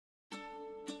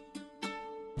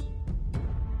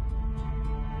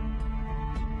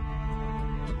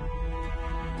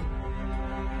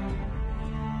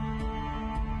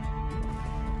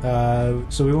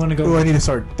So we want to go. Oh, I need a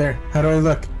sword. There. How do I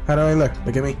look? How do I look?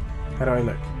 Look at me. How do I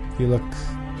look? You look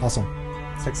awesome.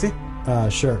 Sexy?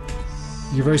 Sure.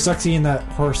 You're very sexy in that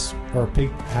horse or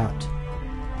pig hat.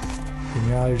 And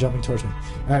now you're jumping towards me.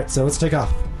 Alright, so let's take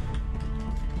off.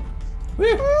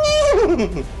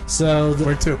 Woo! So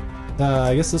where to?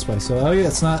 I guess this way. So oh yeah,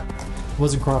 it's not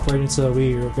wasn't cooperating, so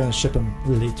we were gonna ship him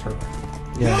later.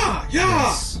 Yeah!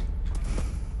 Yes.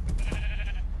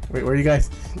 Wait, where are you guys?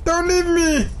 Don't leave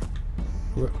me!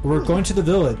 We're going to the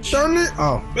village. Don't leave.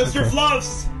 Oh. Mr.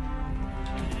 Fluffs!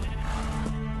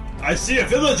 I see a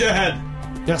village ahead!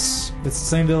 Yes, it's the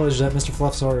same village that Mr.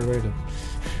 Fluffs already raided.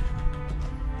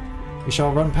 We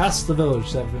shall run past the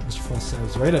village that Mr. Fluffs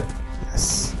has raided.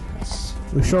 Yes.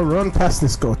 We shall run past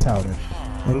this goat town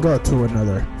and go to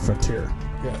another frontier.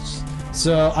 Yes.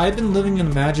 So I've been living in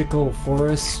a magical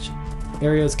forest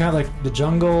area. It's kind of like the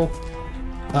jungle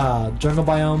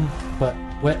biome, but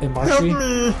wet and marshy. Help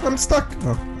me! I'm stuck.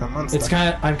 Oh, I'm unstuck.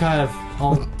 I'm kind of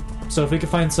home. So if we could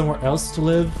find somewhere else to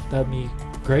live, that'd be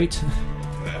great.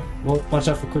 Well, watch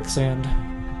out for quicksand.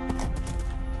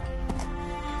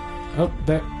 Oh,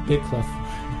 big cliff.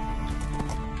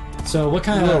 So what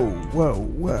kind of?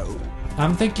 Whoa!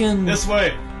 I'm thinking this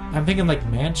way. I'm thinking like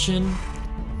mansion.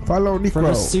 Follow Necro. For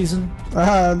this season.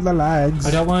 Ah, the lags.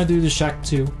 I don't want to do the Shack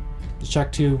 2. The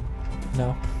Shack 2,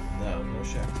 no. No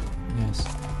Shack 2. Yes.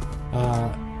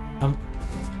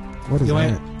 What is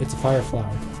that? It's a fire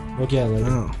flower. We'll get it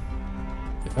later.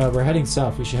 Oh. We're heading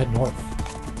south. We should head north.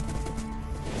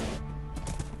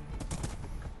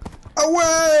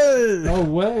 Away!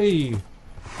 Away!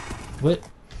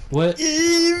 What?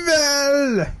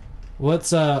 Evil! What's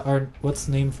the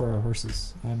name for our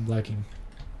horses? I'm lagging.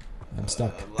 I'm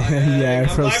stuck. Yeah, I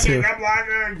froze too. I'm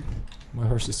lagging! My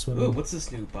horse is swimming. Ooh, what's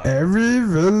this new biome? Every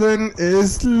villain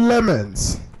is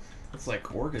lemons. It's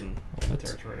like Oregon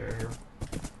territory right here.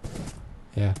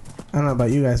 Yeah. I don't know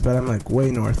about you guys, but I'm like way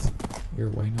north. You're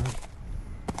way north.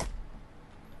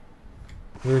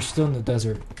 We're still in the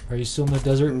desert. Are you still in the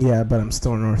desert? Yeah, but I'm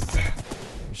still north.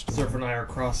 Surf and I are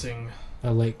crossing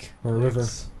a lake or a river.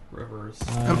 Rivers.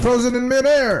 I'm frozen in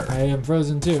midair. I am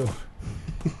frozen too.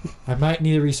 I might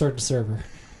need to restart the server.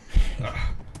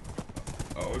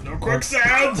 Oh, no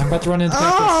quicksand! I'm about to run into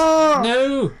cactus.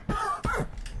 No!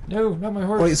 No, not my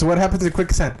horse. Wait, so what happens in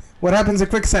quicksand? What happens in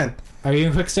quicksand? Are you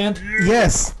in quicksand?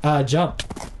 Yes. Jump.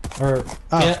 Or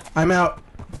yeah. I'm out.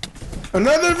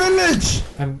 Another village!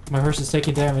 My horse is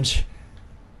taking damage.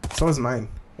 So is mine.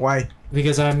 Why?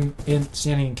 Because I'm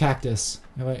standing in cactus.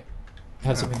 I might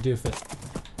have something to do with it.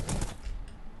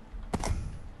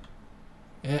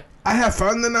 Yeah. I have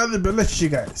found another village, you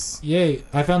guys. Yay,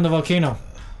 I found the volcano.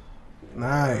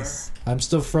 Nice. I'm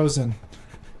still frozen.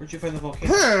 Where'd you find the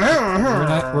volcano?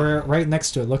 We're right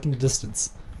next to it. Look in the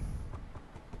distance.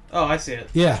 Oh, I see it.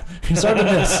 Yeah, start with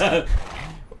this.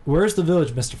 Where's the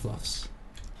village, Mr. Fluffs?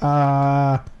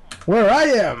 Where I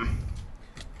am.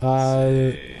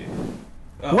 Oh,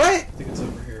 what? I think it's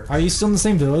over here. Are you still in the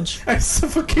same village? I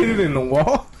suffocated in the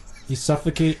wall. You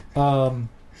suffocate. I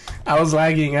was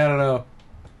lagging. I don't know.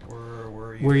 Where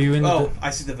were you? Were you in? Oh,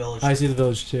 I see the village. I see the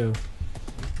village too.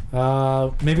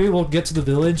 Maybe we'll get to the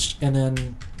village and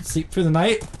then sleep for the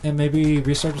night, and maybe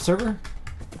restart the server.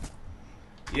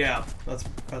 Yeah,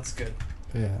 that's good.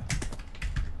 Yeah.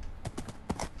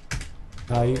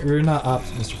 You're not up,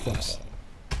 Mr. Fluffs.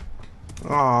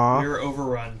 Aww. You're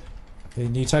overrun.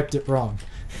 And you typed it wrong.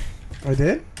 I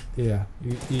did? Yeah,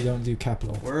 you don't do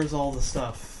capital. Where's all the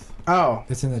stuff? Oh.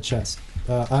 It's in the chest.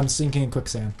 I'm sinking in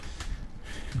quicksand.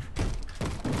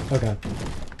 Okay.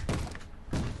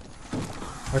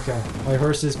 Okay, my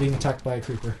horse is being attacked by a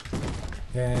creeper.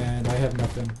 And I have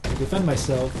nothing to defend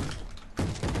myself.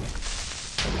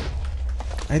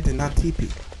 I did not TP.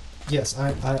 Yes,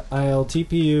 I'll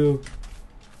TP you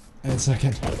in a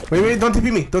second. Wait, don't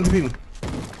TP me. Don't TP me.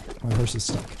 My horse is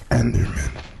stuck.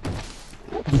 Enderman.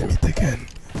 We meet again.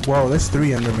 Whoa, there's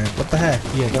 3 Endermen. What the heck?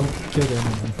 Yeah, don't kill the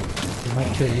Enderman. They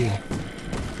might kill you.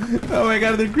 Oh my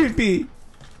god, they're creepy.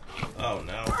 Oh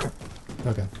no.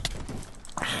 Okay.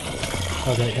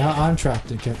 Okay, now I'm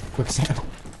trapped in quicksand.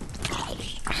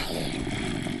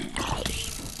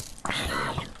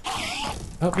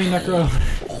 Help me, Necro.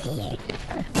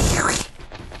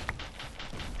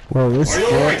 Whoa, there's 4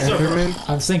 Endermen.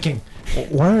 I'm sinking.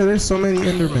 Why are there so many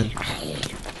Endermen?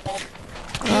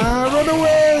 Run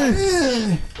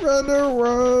away! Run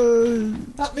away!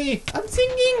 Help me! I'm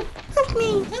sinking! Help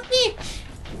me! Help me!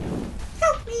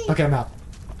 Help me! Okay, I'm out.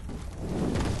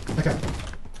 Okay.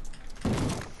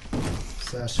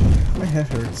 Slash. My head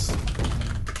hurts.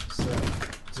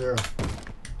 0.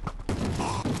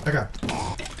 Okay.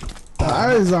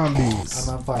 Die, zombies!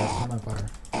 I'm on fire. I'm on fire.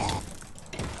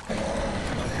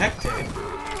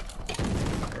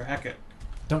 Hectate. Or Hecate.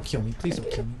 Don't kill me. Please don't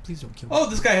kill me. Please don't kill me. Oh,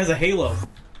 this guy has a halo.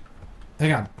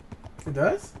 Hang on. It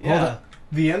does? Yeah.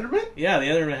 The Enderman? Yeah, the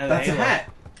Enderman has That's a a halo.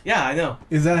 hat. Yeah, I know.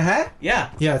 Is that a hat? Yeah.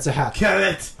 Yeah, it's a hat. Kill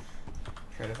it!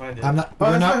 Try to find it. I'm not. Oh,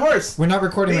 we're that's not. my horse. We're not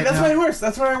recording Hey, right that's now. my horse.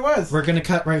 That's where I was. We're gonna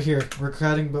cut right here. We're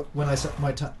cutting when I set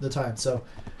the time. So,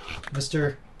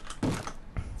 Mr.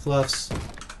 Fluffs,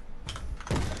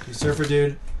 you surfer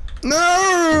dude,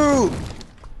 No!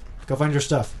 go find your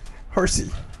stuff. Horsey.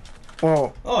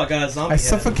 Whoa. Oh, I got a zombie I head.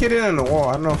 suffocated in the wall.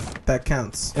 I don't know if that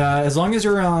counts. As long as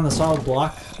you're on the solid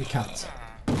block, it counts.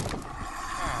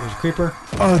 There's a creeper.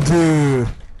 Oh, dude.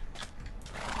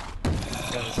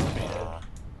 Got a zombie head.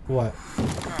 What?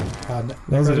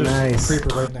 Those are there's nice. a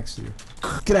creeper right next to you.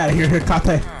 Get out of here,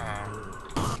 Hecate.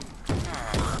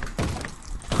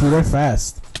 Dude, they're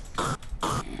fast.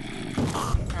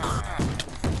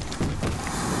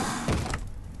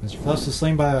 Mr. Fluffs is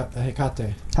slain by a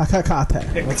Hecate.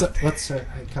 Hecate. What's a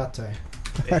Hecate?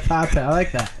 Hecate. I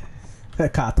like that.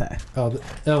 Hecate.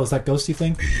 Oh, is that ghosty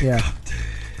thing? Yeah.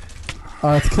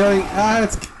 Oh, it's killing.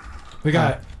 It's. We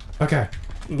got it. Okay.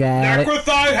 Got it.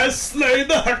 Necrothai has slain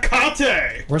the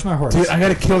Hecate! Where's my horse? Dude, I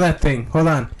gotta kill that thing. Hold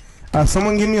on.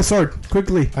 Someone give me a sword.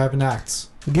 Quickly. I have an axe.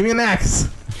 Give me an axe.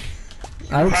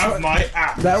 Have my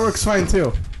axe. That works fine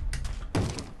too.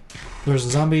 There's a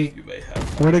zombie. You may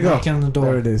have. Where'd it go? Knocking on the door.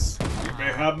 There it is. You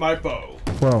may have my bow.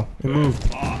 Whoa, it moved.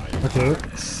 Fine. Okay,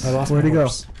 I lost Where'd my he go?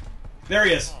 horse. There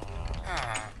he is.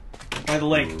 By the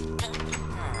lake.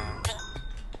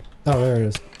 Oh, there it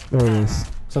is. There it is.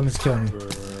 Something's killing me.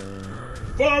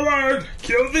 Forward!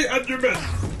 Kill the Enderman!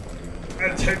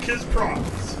 And take his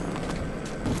prize.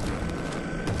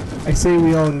 I say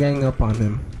we all gang up on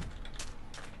him.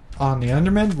 On the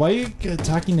Enderman? Why are you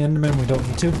attacking the Enderman when we don't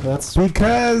need to? That's.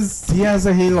 Because he has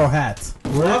a halo hat.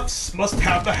 Fluffs must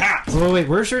have the hat. Wait,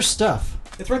 where's your stuff?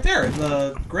 It's right there in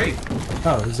the grave.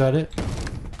 Oh, is that it?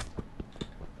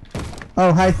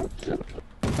 Oh, hi.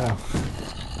 Oh.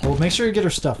 Well, make sure you get her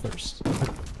stuff first.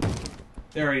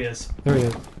 There he is. There he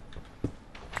is.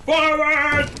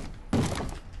 Forward!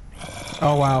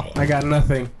 Oh, wow. I got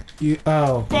nothing.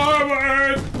 Oh.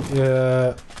 Forward!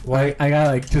 Why? I got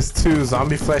like just 2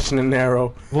 zombie flesh and an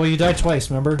arrow. Well, you died twice,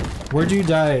 remember? Where'd you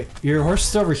die? Your horse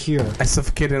is over here. I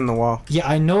suffocated in the wall. Yeah,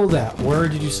 I know that. Where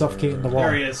did you suffocate in the wall?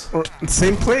 There he is.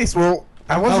 Same place. Well,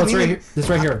 I wasn't it's even. right here. It's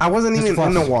right here. I wasn't Mr. even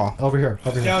Fluffs. in the wall. Over here.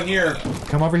 Over here. Down here.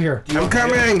 Come over here. Do you I'm want the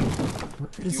halo? coming. Where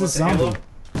is You this want the zombie? halo?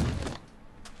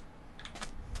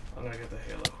 I'm gonna get the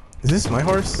halo. Is this my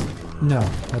horse? No,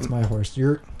 that's my horse.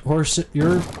 Your horse.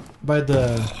 You're by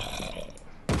the.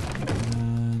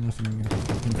 Nothing.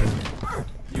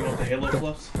 You want the halo,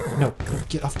 Fluffs? No,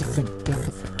 get off the thing. Get off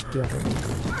the thing. Get off the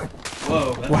thing.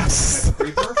 Whoa, that's a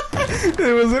creeper?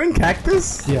 Was it in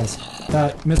cactus? Yes.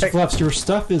 Mr. Fluffs, your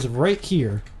stuff is right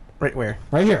here. Right where?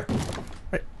 Right here.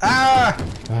 Right. Ah!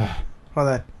 Ah, Hold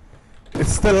on.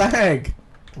 It's the lag.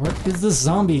 where is this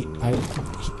zombie? I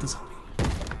hate this zombie.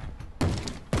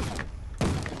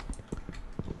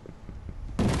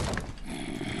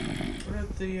 Where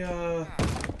did the,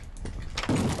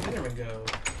 Enderman go?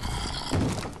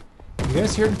 You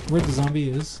guys hear where the zombie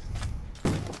is?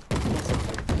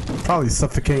 Probably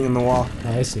suffocating in the wall. Oh,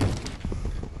 I see.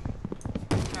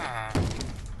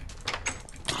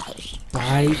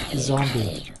 Die,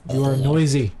 zombie. You are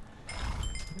noisy.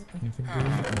 Anything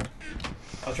good?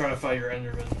 I'll try to fight your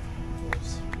Enderman.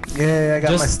 Yeah, I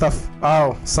got Just- my stuff.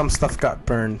 Oh, some stuff got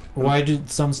burned. Why did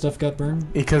some stuff get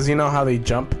burned? Because you know how they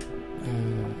jump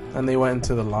Uh, and they went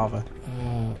into the lava.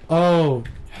 oh.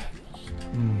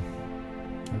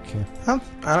 Okay.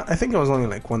 I think it was only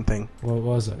like one thing. What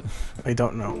was it? I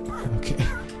don't know. Okay.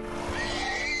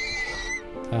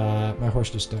 My horse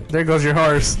just died. There goes your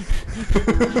horse.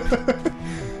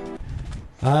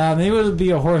 Maybe it would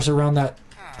be a horse around that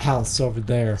house over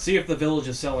there. See if the village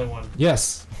is selling one.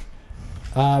 Yes.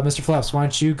 Mr. Flaps, why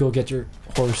don't you go get your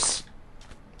horse?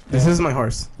 This is my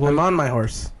horse. Well- I'm on my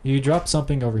horse. You dropped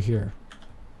something over here.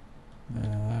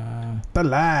 The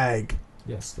lag.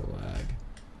 Yes, the lag.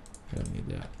 I don't need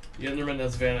that. The Enderman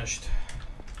has vanished.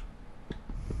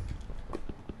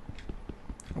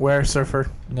 Where,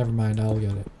 Surfer? Never mind, I'll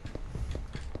get it.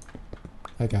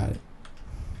 I got it.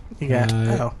 You got.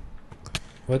 Oh.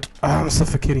 What? Oh, I'm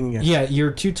suffocating again. Yeah,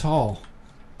 you're too tall.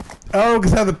 Oh,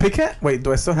 because I have the pick hat? Wait,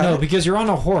 do I still have No, it? because you're on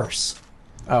a horse.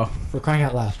 Oh. For crying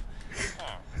out loud.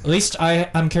 At least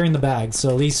I'm carrying the bag, so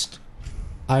at least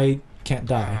I can't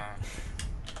die.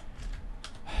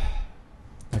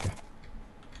 Okay.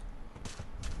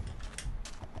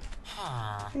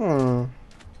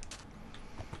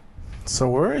 So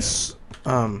where is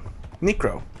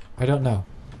Necro? I don't know.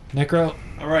 Necro,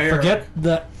 I'm right here. forget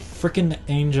the freaking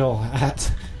angel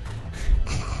hat.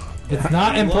 It's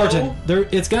not important.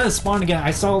 It's gonna spawn again.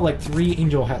 I saw like 3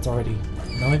 angel hats already.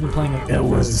 I've only been playing It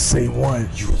was the same one.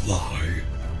 You lie.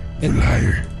 You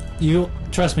liar. You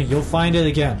trust me. You'll find it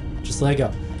again. Just let it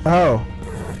go. Oh.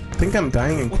 I think I'm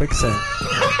dying in quicksand.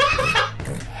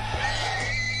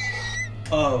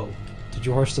 Oh. Did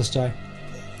your horse just die?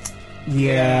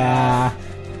 Yeah.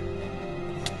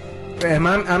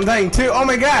 I'm dying too. Oh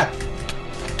my god!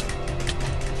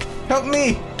 Help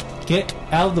me! Get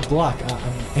out of the block.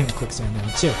 I'm in quicksand now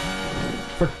too.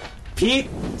 For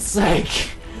Pete's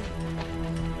sake.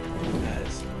 That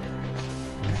is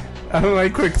I don't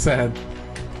like quicksand.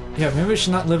 Yeah, maybe we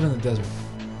should not live in the desert.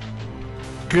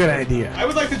 Good idea. I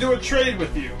would like to do a trade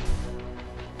with you.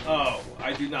 Oh,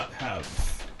 I do not have.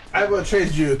 I will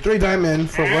trade you 3 diamond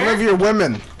for one of your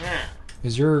women.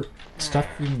 Is your stuff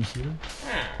even here?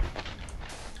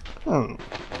 Hmm.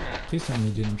 Please tell me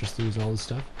you didn't just lose all the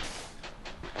stuff.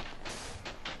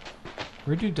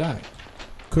 Where'd you die?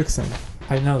 Quicksand.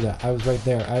 I know that. I was right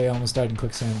there. I almost died in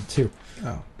quicksand too.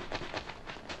 Oh.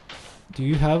 Do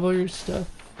you have all your stuff?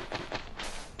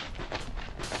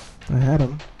 I had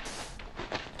him.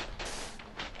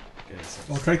 Okay,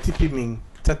 so I'll try TPing.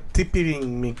 TPing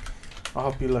me. I'll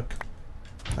help you look.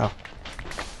 Oh.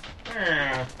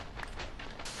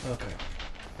 Okay.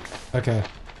 Okay.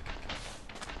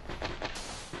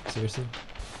 Seriously?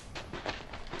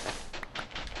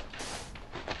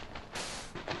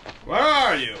 Where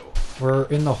are you? We're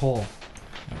in the hole.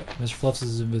 Mr. Fluffs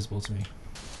is invisible to me.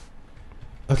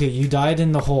 Okay, you died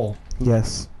in the hole.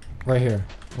 Yes. Right here.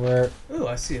 Where... Oh,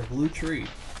 I see a blue tree.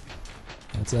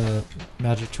 That's a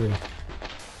magic tree.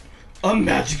 A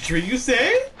magic tree, you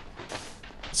say?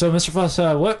 So, Mr. Fluffs,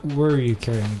 what were you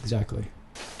carrying exactly?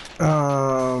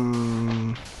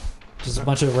 Just Just a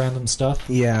bunch of random stuff?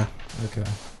 yeah. Okay.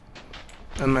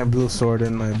 And my blue sword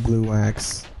and my blue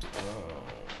axe.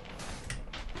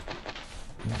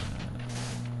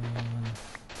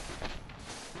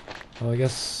 Well, I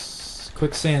guess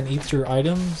quicksand eats your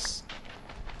items.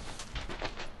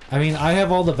 I mean, I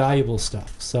have all the valuable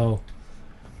stuff, so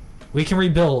we can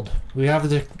rebuild. We have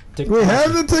the We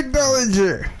have the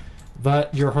technology.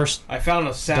 but your horse I found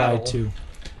a saddle. died too.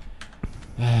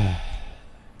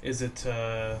 Is it,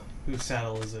 whose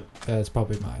saddle is it? It's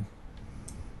probably mine.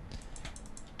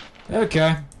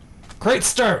 Okay, great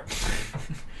start.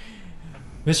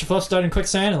 Mr. Fluffs died in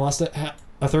quicksand and lost a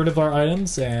third of our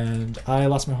items, and I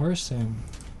lost my horse, and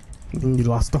You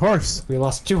lost the horse. we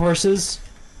lost 2 horses.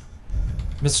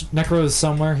 Mr. Necro is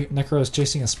somewhere. Necro is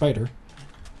chasing a spider.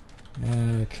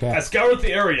 Okay. I scoured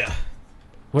the area.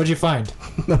 What'd you find?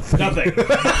 Nothing.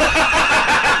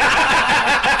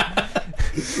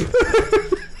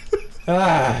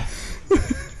 Ah.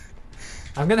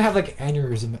 I'm gonna have like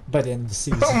aneurysm by the end of the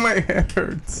season. Oh, my head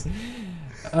hurts.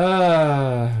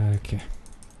 Okay.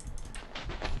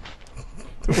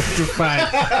 What'd you find?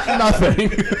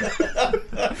 Nothing.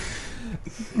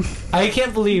 I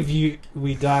can't believe you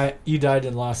died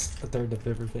and lost a third of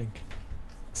everything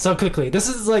so quickly. This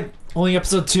is like only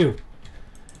episode 2.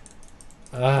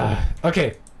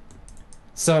 Okay.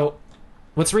 So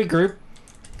let's regroup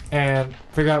and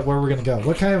figure out where we're gonna go.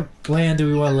 What kind of land do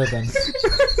we want to live in?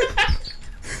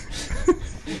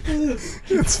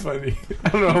 It's funny. I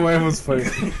don't know why it was funny.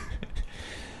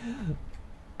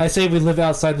 I say we live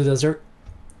outside the desert.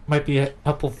 Might be a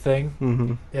helpful thing.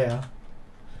 Mm-hmm. Yeah.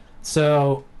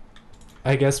 So,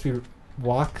 I guess we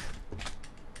walk.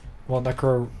 Well,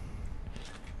 Necro.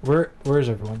 Where is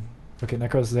everyone? Okay,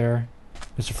 Necro's there.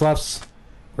 Mr. Fluffs.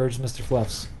 Where's Mr.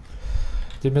 Fluffs?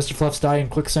 Did Mr. Fluffs die in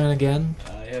quicksand again?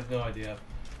 I have no idea.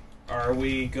 Are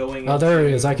we going... Oh, there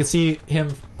he is. I can see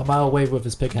him a mile away with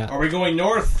his pig hat. Are we going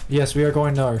north? Yes, we are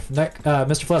going north.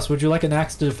 Mr. Fluffs, would you like an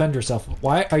axe to defend yourself?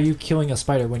 Why are you killing a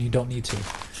spider when you don't need to?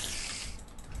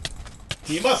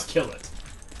 He must kill it.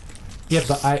 Yeah,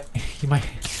 but he might...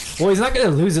 Well, he's not going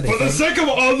to lose anything. For the sake of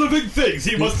all living things,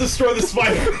 he must destroy the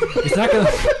spider. He's not going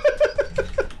to...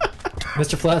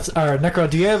 Mr. Fluffs, or Necro,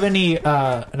 do you have any,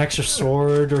 an extra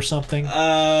sword or something?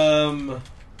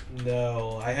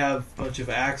 No. I have a bunch of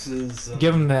axes.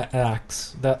 Give him that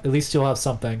axe. That at least you'll have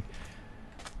something.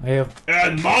 I have...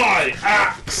 And my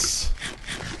axe!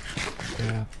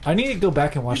 Yeah. I need to go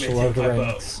back and watch You The may Lord of the take my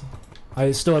Rings.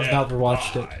 I still have not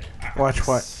watched it. Watch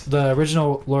what? The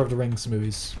original Lord of the Rings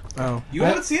movies. Oh. You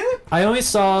haven't seen it? I only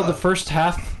saw the first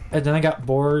half, and then I got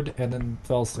bored, and then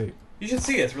fell asleep. You should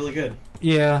see it. It's really good.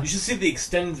 Yeah. You should see the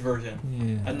extended version.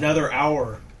 Yeah. Another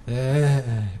hour.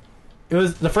 It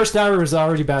was the first hour was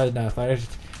already bad enough. I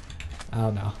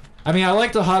don't know. I mean, I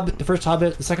liked the Hobbit, the first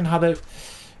Hobbit, the second Hobbit.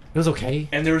 It was okay.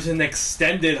 And there's an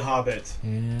extended Hobbit. Yeah.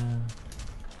 And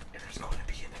there's going to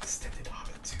be an extended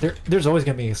Hobbit too. There's always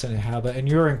gonna be a extended habit, and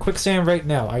you're in quicksand right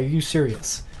now. Are you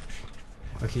serious?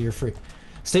 Okay, you're free.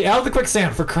 Stay out of the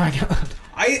quicksand, for crying out loud.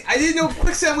 I didn't know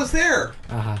quicksand was there.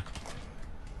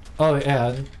 Oh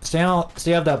yeah, stay out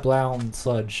of that brown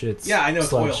sludge. It's Yeah, I know, it's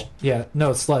sludge. oil. Yeah,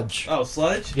 no, it's sludge. Oh,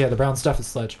 sludge? Yeah, the brown stuff is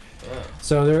sludge. Oh.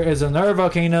 So there is another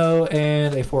volcano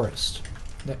and a forest.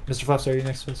 Mr. Fluffs, are you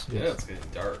next to us? Yeah, it's getting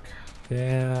dark.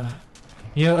 Yeah.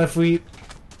 You know, if we...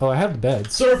 Oh, I have the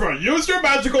beds. Server, use your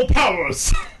magical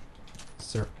powers!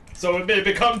 Sir. So it may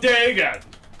become day again.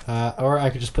 Or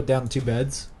I could just put down 2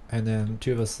 beds, and then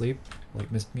 2 of us sleep.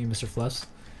 Like me and Mr. Fluffs.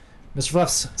 Mr.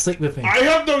 Fluffs, sleep with me. I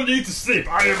have no need to sleep.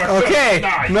 I am a Okay.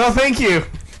 night. No, thank you.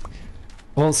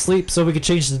 Well, sleep so we could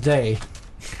change the day.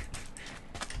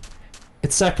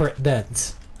 It's separate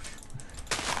beds.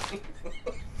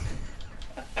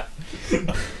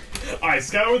 I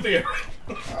scour the area.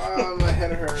 Oh, my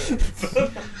head hurts.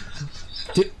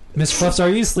 Mr. Fluffs, are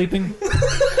you sleeping?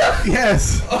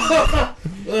 Yes.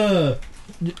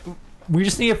 We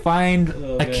just need to find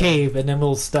Oh, a man. cave, and then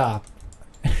we'll stop.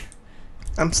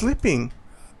 I'm sleeping.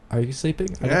 Are you sleeping?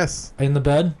 Yes. In the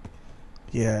bed?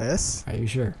 Yes. Are you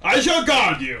sure? I shall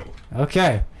guard you.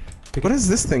 Okay. What is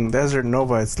this thing? Desert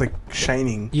Nova. It's like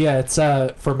shining. Yeah, it's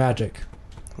for magic.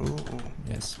 Ooh.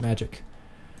 Yes, magic.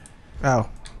 Ow.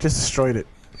 Just destroyed it.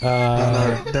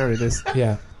 Oh, no, there it is.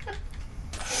 Yeah.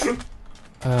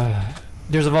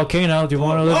 There's a volcano. Do you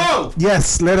want to live? Oh!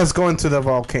 Yes, let us go into the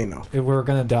volcano. We're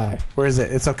gonna die. Where is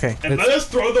it? It's okay. And let us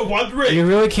throw the one ring. You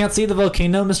really can't see the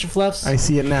volcano, Mr. Fluffs? I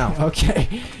see it now.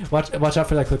 Okay. Watch out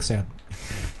for that quicksand.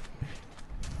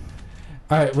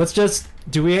 Alright, let's just...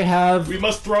 Do we have... We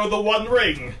must throw the one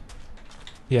ring.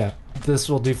 Yeah, this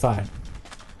will do fine.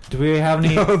 Do we have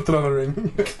any... Don't throw the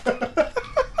ring.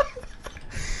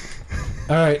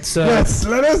 Alright, so... Yes,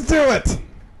 let us do it.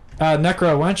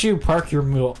 Necro, why don't you park your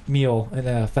meal in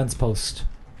a fence post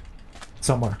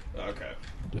somewhere? Okay.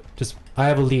 Just, I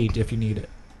have a lead if you need it.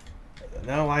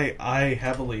 Now I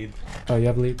have a lead. Oh, you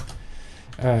have a lead?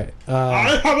 Alright,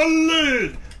 I have a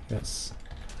lead! yes.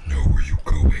 Know where you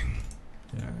going?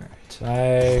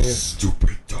 Alright,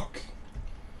 Stupid duck.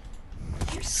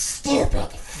 You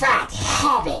stupid fat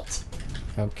hobbit!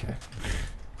 okay.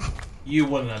 You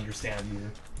wouldn't understand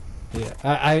either.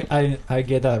 Yeah, I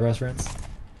get that reference.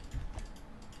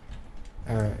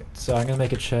 Alright, so I'm gonna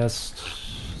make a chest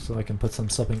so I can put some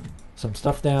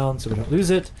stuff down so we don't lose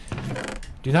it.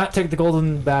 Do not take the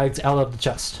golden bags out of the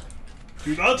chest.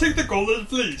 Do not take the golden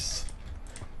fleece.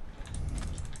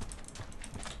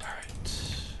 Alright,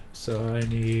 so I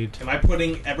need... Am I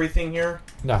putting everything here?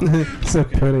 No, It's a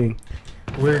pudding.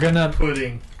 we're gonna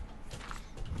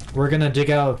dig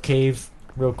out a cave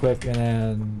real quick and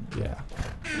then, yeah.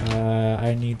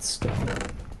 I need stuff.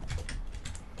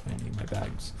 I need my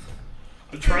bags.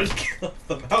 I'm trying to get up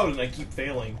the mountain, I keep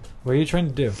failing. What are you trying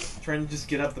to do? I'm trying to just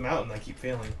get up the mountain, I keep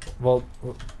failing. Well,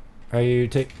 are you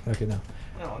okay, no.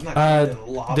 No, I'm not getting in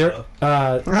the lava. There,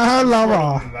 Ah,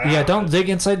 lava. yeah, don't dig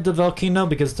inside the volcano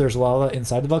because there's lava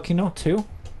inside the volcano too.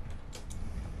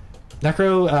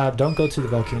 Necro, don't go to the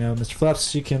volcano. Mr.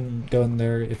 Fluffs, you can go in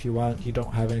there if you want. You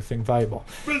don't have anything valuable.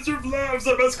 Mr. Fluffs,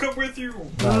 I must come with you!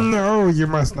 No, you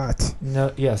must not.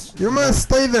 No, yes. You must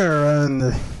stay there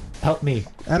and, Help me.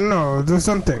 I don't know, do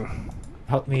something.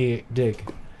 Help me dig.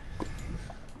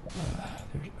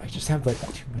 I just have like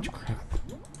too much crap.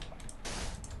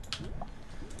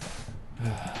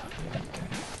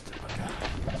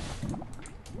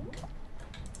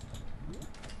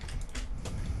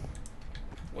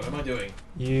 What am I doing?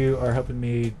 You are helping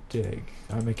me dig.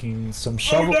 I'm making some Oh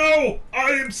shovel. no! I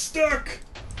am stuck!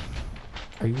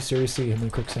 Are you seriously in the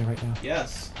quicksand right now?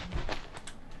 Yes.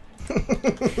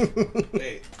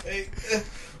 Wait.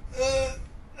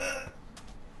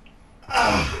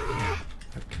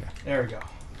 Okay. There we go.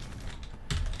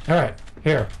 Alright,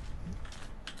 here.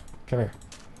 Come here.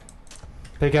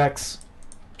 Pickaxe.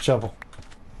 Shovel.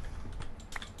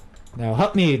 Now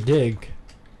help me dig.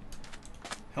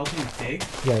 Help you dig?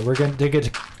 Yeah, we're gonna dig a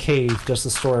cave just to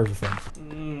store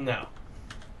everything. No.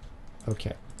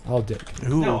 Okay, I'll dig.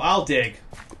 Ooh. No, I'll dig.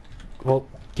 Well,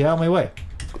 get out of my way.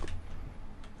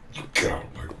 Get out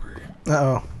of my way.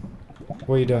 Uh-oh.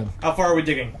 What are you doing? How far are we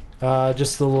digging?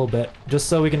 Just a little bit. Just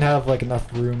so we can have like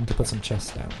enough room to put some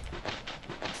chests down.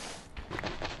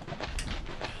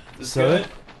 This So good?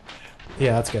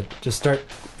 Yeah, that's good. Just start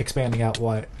expanding out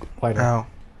wider. Ow.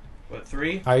 What,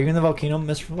 3? Are you in the volcano,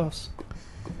 Mr. Fluffs?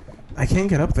 I can't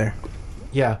get up there.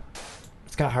 Yeah.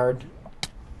 It's got hard.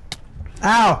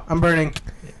 Ow! I'm burning.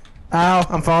 Ow!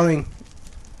 I'm falling.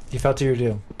 You fell to your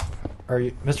doom. are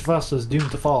you? Mr. Fluffs is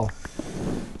doomed to fall.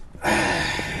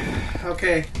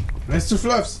 Okay. Mr.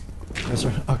 Fluffs.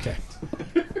 Okay.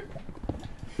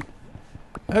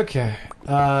 Okay.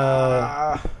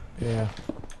 Yeah.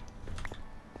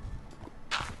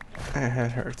 My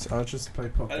head hurts. I'll just play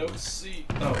Pokemon. I don't see.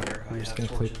 Oh, here. I just have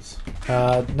gonna play- torches.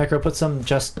 Necro, put some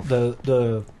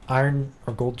the iron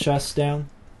or gold chests down.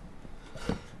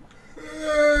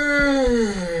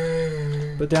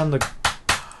 Put down the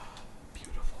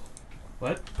Beautiful.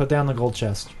 What? put down the gold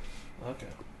chest. Okay.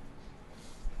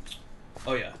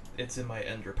 Oh yeah, it's in my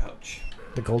ender pouch.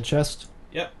 The gold chest.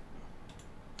 Yep.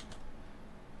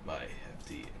 My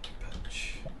hefty ender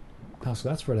pouch. Oh, so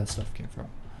that's where that stuff came from.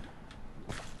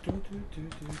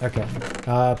 Okay.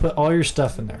 Put all your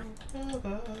stuff in there.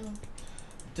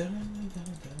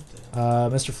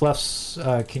 Mr. Fluffs,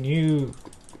 can you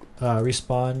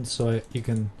respawn so you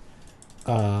can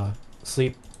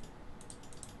sleep?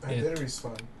 I did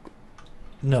respawn.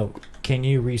 No, can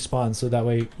you respawn so that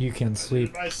way you can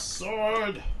sleep? My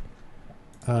sword.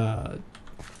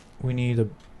 We need a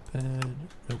bed.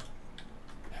 Nope.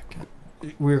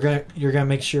 You're gonna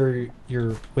make sure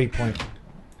your waypoint,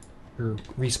 your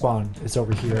respawn is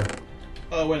over here.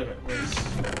 Oh wait a minute. Where's?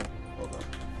 Hold on.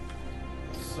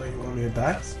 So you want me to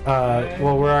die?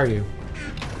 Well, where are you?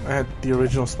 I had the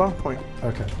original spawn point.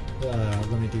 Okay.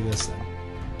 Let me do this then.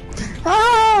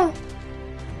 Ah!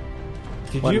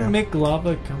 Did What you now? make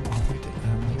lava come all the way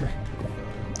down here?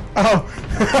 Oh!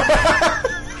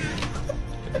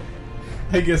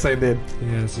 I guess I did.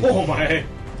 Yes. Oh my.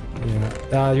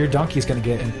 Yeah. Your donkey's gonna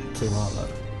get into lava.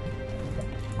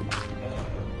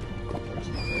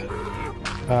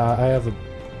 I have a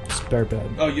spare bed.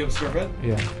 Oh, you have a spare bed?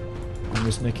 Yeah. I'm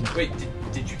just making. Wait,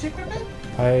 did you take my bed?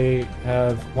 I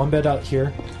have one bed out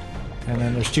here, and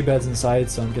then there's 2 beds inside.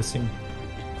 So I'm guessing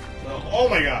Oh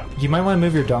my god. you might want to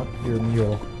move your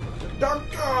mule.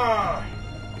 Dunker!